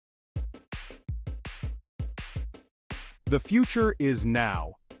The future is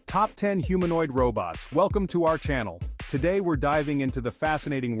now. Top 10 humanoid robots. Welcome to our channel. Today we're diving into the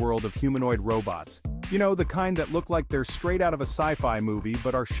fascinating world of humanoid robots. You know, the kind that look like they're straight out of a sci-fi movie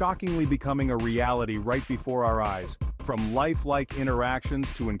but are shockingly becoming a reality right before our eyes. From lifelike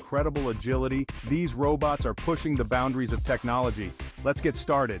interactions to incredible agility, these robots are pushing the boundaries of technology. Let's get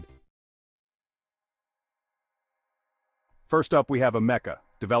started. First up, we have Ameca,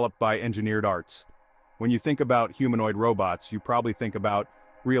 developed by Engineered Arts. When you think about humanoid robots, you probably think about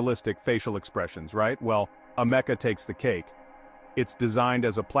realistic facial expressions, right? Well, Ameca takes the cake. It's designed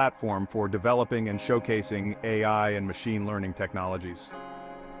as a platform for developing and showcasing AI and machine learning technologies.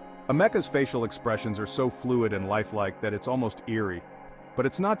 Ameca's facial expressions are so fluid and lifelike that it's almost eerie. But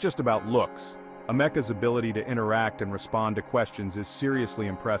it's not just about looks. Ameca's ability to interact and respond to questions is seriously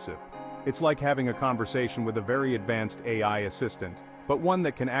impressive. It's like having a conversation with a very advanced AI assistant, but one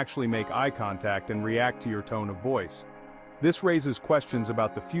that can actually make eye contact and react to your tone of voice. This raises questions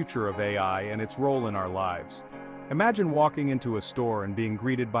about the future of AI and its role in our lives. Imagine walking into a store and being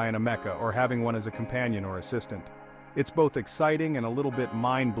greeted by an Ameca or having one as a companion or assistant. It's both exciting and a little bit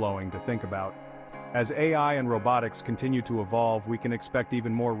mind-blowing to think about. As AI and robotics continue to evolve, we can expect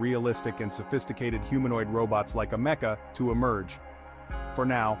even more realistic and sophisticated humanoid robots like Ameca to emerge. For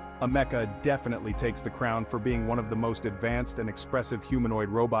now, Ameca definitely takes the crown for being one of the most advanced and expressive humanoid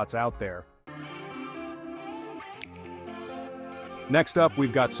robots out there. Next up,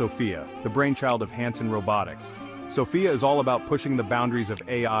 we've got Sophia, the brainchild of Robotics. Sophia is all about pushing the boundaries of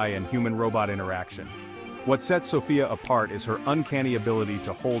AI and human-robot interaction. What sets Sophia apart is her uncanny ability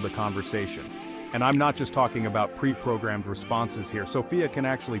to hold a conversation. And I'm not just talking about pre-programmed responses here. Sophia can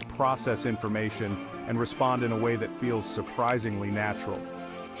actually process information and respond in a way that feels surprisingly natural.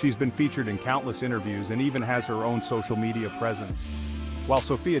 She's been featured in countless interviews and even has her own social media presence. While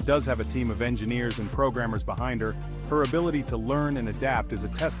Sophia does have a team of engineers and programmers behind her, her ability to learn and adapt is a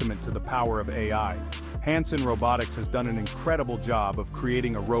testament to the power of AI. Robotics has done an incredible job of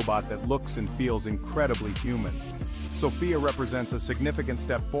creating a robot that looks and feels incredibly human. Sophia represents a significant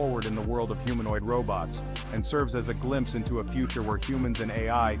step forward in the world of humanoid robots, and serves as a glimpse into a future where humans and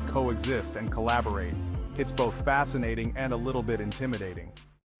AI coexist and collaborate. It's both fascinating and a little bit intimidating.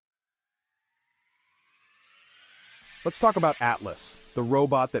 Let's talk about Atlas, the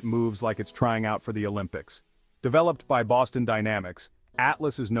robot that moves like it's trying out for the Olympics. Developed by Boston Dynamics,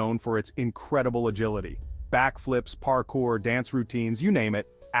 Atlas is known for its incredible agility. Backflips, parkour, dance routines, you name it,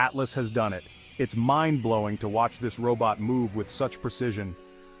 Atlas has done it. It's mind-blowing to watch this robot move with such precision.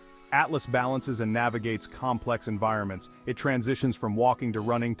 Atlas balances and navigates complex environments. It transitions from walking to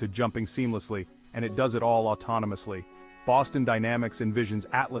running to jumping seamlessly, and it does it all autonomously. Boston Dynamics envisions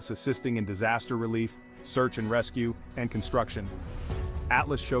Atlas assisting in disaster relief, search and rescue, and construction.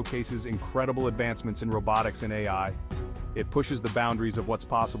 Atlas showcases incredible advancements in robotics and AI. It pushes the boundaries of what's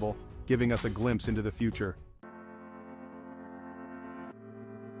possible, giving us a glimpse into the future.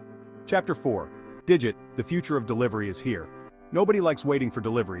 Chapter 4. Digit, the future of delivery is here. Nobody likes waiting for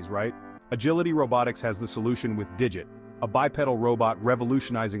deliveries, right? Agility Robotics has the solution with Digit, a bipedal robot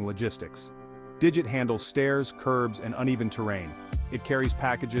revolutionizing logistics. Digit handles stairs, curbs, and uneven terrain. It carries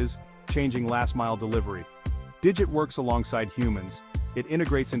packages, changing last-mile delivery. Digit works alongside humans. It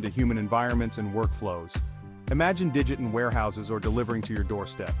integrates into human environments and workflows. Imagine Digit in warehouses or delivering to your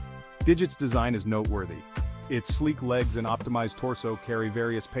doorstep. Digit's design is noteworthy. Its sleek legs and optimized torso carry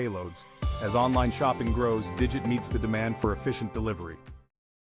various payloads. As online shopping grows, Digit meets the demand for efficient delivery.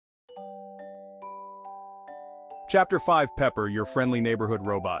 Chapter 5. Pepper, your friendly neighborhood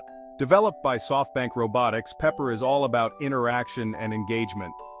robot. Developed by SoftBank Robotics, Pepper is all about interaction and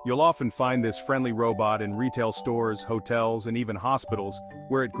engagement. You'll often find this friendly robot in retail stores, hotels, and even hospitals,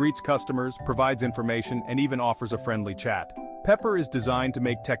 where it greets customers, provides information, and even offers a friendly chat. Pepper is designed to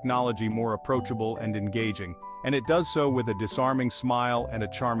make technology more approachable and engaging, and it does so with a disarming smile and a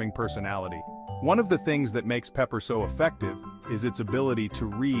charming personality. One of the things that makes Pepper so effective is its ability to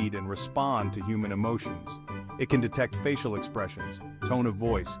read and respond to human emotions. It can detect facial expressions, tone of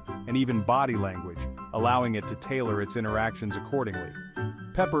voice, and even body language, allowing it to tailor its interactions accordingly.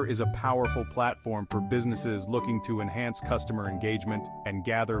 Pepper is a powerful platform for businesses looking to enhance customer engagement and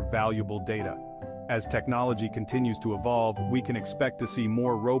gather valuable data. As technology continues to evolve, we can expect to see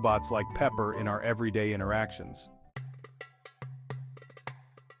more robots like Pepper in our everyday interactions.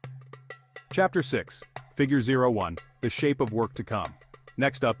 Chapter 6. Figure 01, the shape of work to come.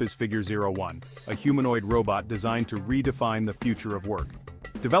 Next up is Figure 01, a humanoid robot designed to redefine the future of work.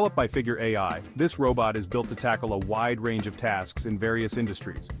 Developed by Figure AI, this robot is built to tackle a wide range of tasks in various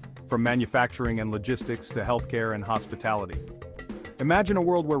industries, from manufacturing and logistics to healthcare and hospitality. Imagine a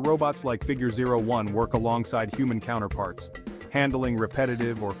world where robots like Figure 01 work alongside human counterparts, handling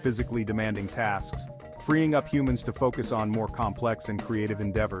repetitive or physically demanding tasks, freeing up humans to focus on more complex and creative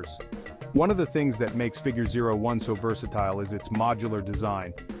endeavors. One of the things that makes Figure 01 so versatile is its modular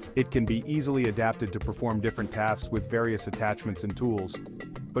design. It can be easily adapted to perform different tasks with various attachments and tools.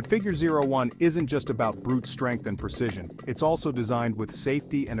 But Figure 01 isn't just about brute strength and precision, it's also designed with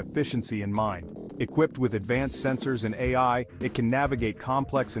safety and efficiency in mind. Equipped with advanced sensors and AI, it can navigate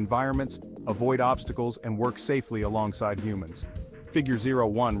complex environments, avoid obstacles, and work safely alongside humans. Figure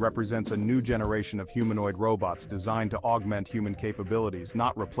 01 represents a new generation of humanoid robots designed to augment human capabilities,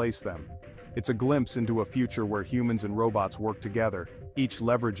 not replace them. It's a glimpse into a future where humans and robots work together, each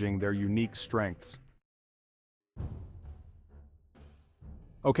leveraging their unique strengths.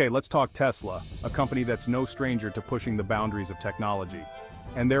 Okay, let's talk Tesla, a company that's no stranger to pushing the boundaries of technology.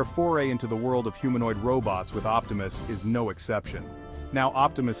 And their foray into the world of humanoid robots with Optimus is no exception. Now,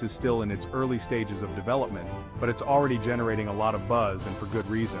 Optimus is still in its early stages of development, but it's already generating a lot of buzz, and for good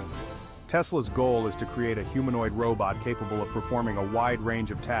reason. Tesla's goal is to create a humanoid robot capable of performing a wide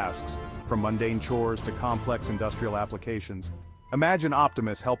range of tasks, from mundane chores to complex industrial applications. Imagine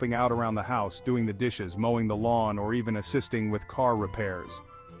Optimus helping out around the house, doing the dishes, mowing the lawn, or even assisting with car repairs.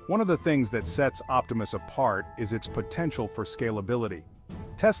 One of the things that sets Optimus apart is its potential for scalability.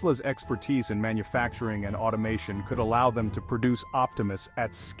 Tesla's expertise in manufacturing and automation could allow them to produce Optimus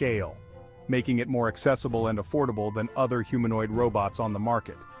at scale, making it more accessible and affordable than other humanoid robots on the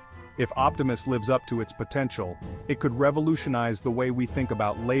market. If Optimus lives up to its potential, it could revolutionize the way we think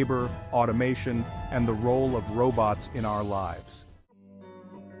about labor, automation, and the role of robots in our lives.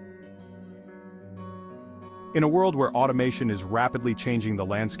 In a world where automation is rapidly changing the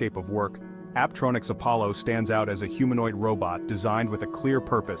landscape of work, Apptronik's Apollo stands out as a humanoid robot designed with a clear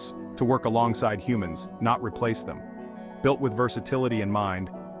purpose: to work alongside humans, not replace them. Built with versatility in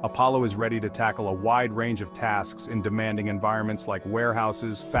mind, Apollo is ready to tackle a wide range of tasks in demanding environments like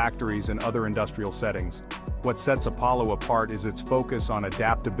warehouses, factories, and other industrial settings. What sets Apollo apart is its focus on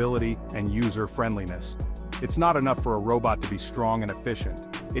adaptability and user-friendliness. It's not enough for a robot to be strong and efficient.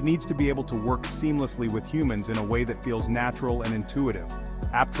 It needs to be able to work seamlessly with humans in a way that feels natural and intuitive.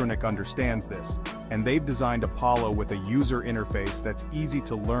 Apptronik understands this, and they've designed Apollo with a user interface that's easy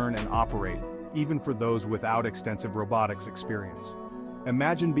to learn and operate, even for those without extensive robotics experience.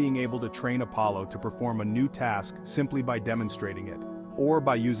 Imagine being able to train Apollo to perform a new task simply by demonstrating it, or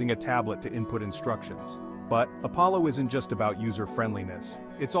by using a tablet to input instructions. But Apollo isn't just about user-friendliness,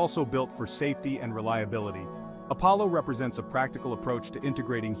 it's also built for safety and reliability. Apollo represents a practical approach to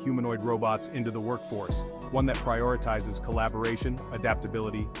integrating humanoid robots into the workforce, one that prioritizes collaboration,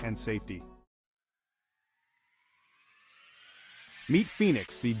 adaptability, and safety. Meet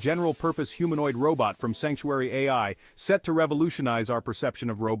Phoenix, the general-purpose humanoid robot from Sanctuary AI, set to revolutionize our perception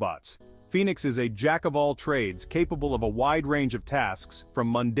of robots. Phoenix is a jack-of-all-trades, capable of a wide range of tasks, from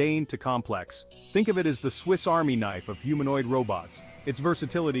mundane to complex. Think of it as the Swiss Army knife of humanoid robots. Its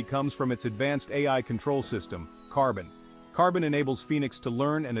versatility comes from its advanced AI control system, Carbon. Carbon enables Phoenix to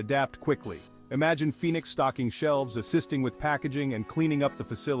learn and adapt quickly. Imagine Phoenix stocking shelves, assisting with packaging, and cleaning up the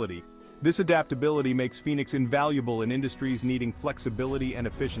facility. This adaptability makes Phoenix invaluable in industries needing flexibility and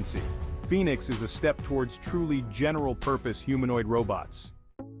efficiency. Phoenix is a step towards truly general-purpose humanoid robots.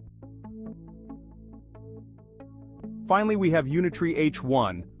 Finally, we have Unitree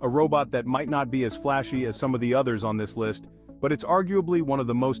H1, a robot that might not be as flashy as some of the others on this list, but it's arguably one of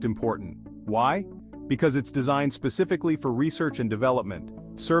the most important. Why? Because it's designed specifically for research and development,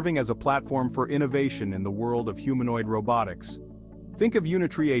 serving as a platform for innovation in the world of humanoid robotics. Think of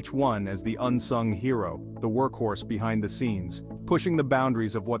Unitree H1 as the unsung hero, the workhorse behind the scenes, pushing the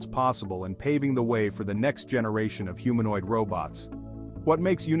boundaries of what's possible and paving the way for the next generation of humanoid robots. What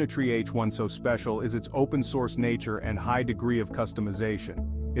makes Unitree H1 so special is its open-source nature and high degree of customization.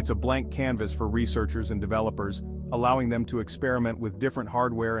 It's a blank canvas for researchers and developers, allowing them to experiment with different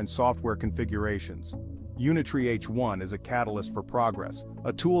hardware and software configurations. Unitree H1 is a catalyst for progress,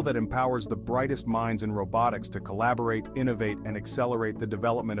 a tool that empowers the brightest minds in robotics to collaborate, innovate, and accelerate the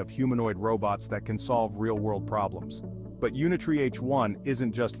development of humanoid robots that can solve real-world problems. But Unitree H1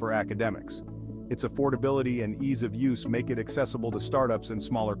 isn't just for academics. Its affordability and ease of use make it accessible to startups and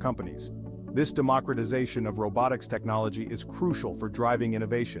smaller companies. This democratization of robotics technology is crucial for driving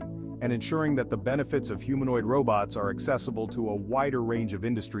innovation and ensuring that the benefits of humanoid robots are accessible to a wider range of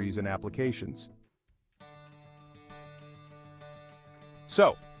industries and applications.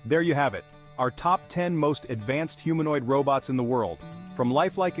 So, there you have it, our top 10 most advanced humanoid robots in the world. From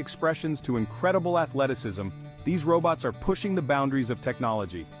lifelike expressions to incredible athleticism, These robots are pushing the boundaries of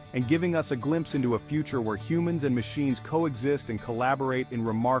technology and giving us a glimpse into a future where humans and machines coexist and collaborate in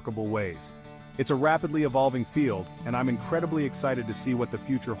remarkable ways. It's a rapidly evolving field, and I'm incredibly excited to see what the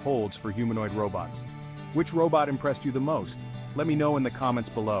future holds for humanoid robots. Which robot impressed you the most? Let me know in the comments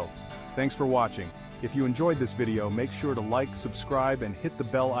below. Thanks for watching. If you enjoyed this video, make sure to like, subscribe, and hit the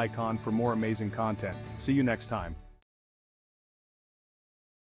bell icon for more amazing content. See you next time.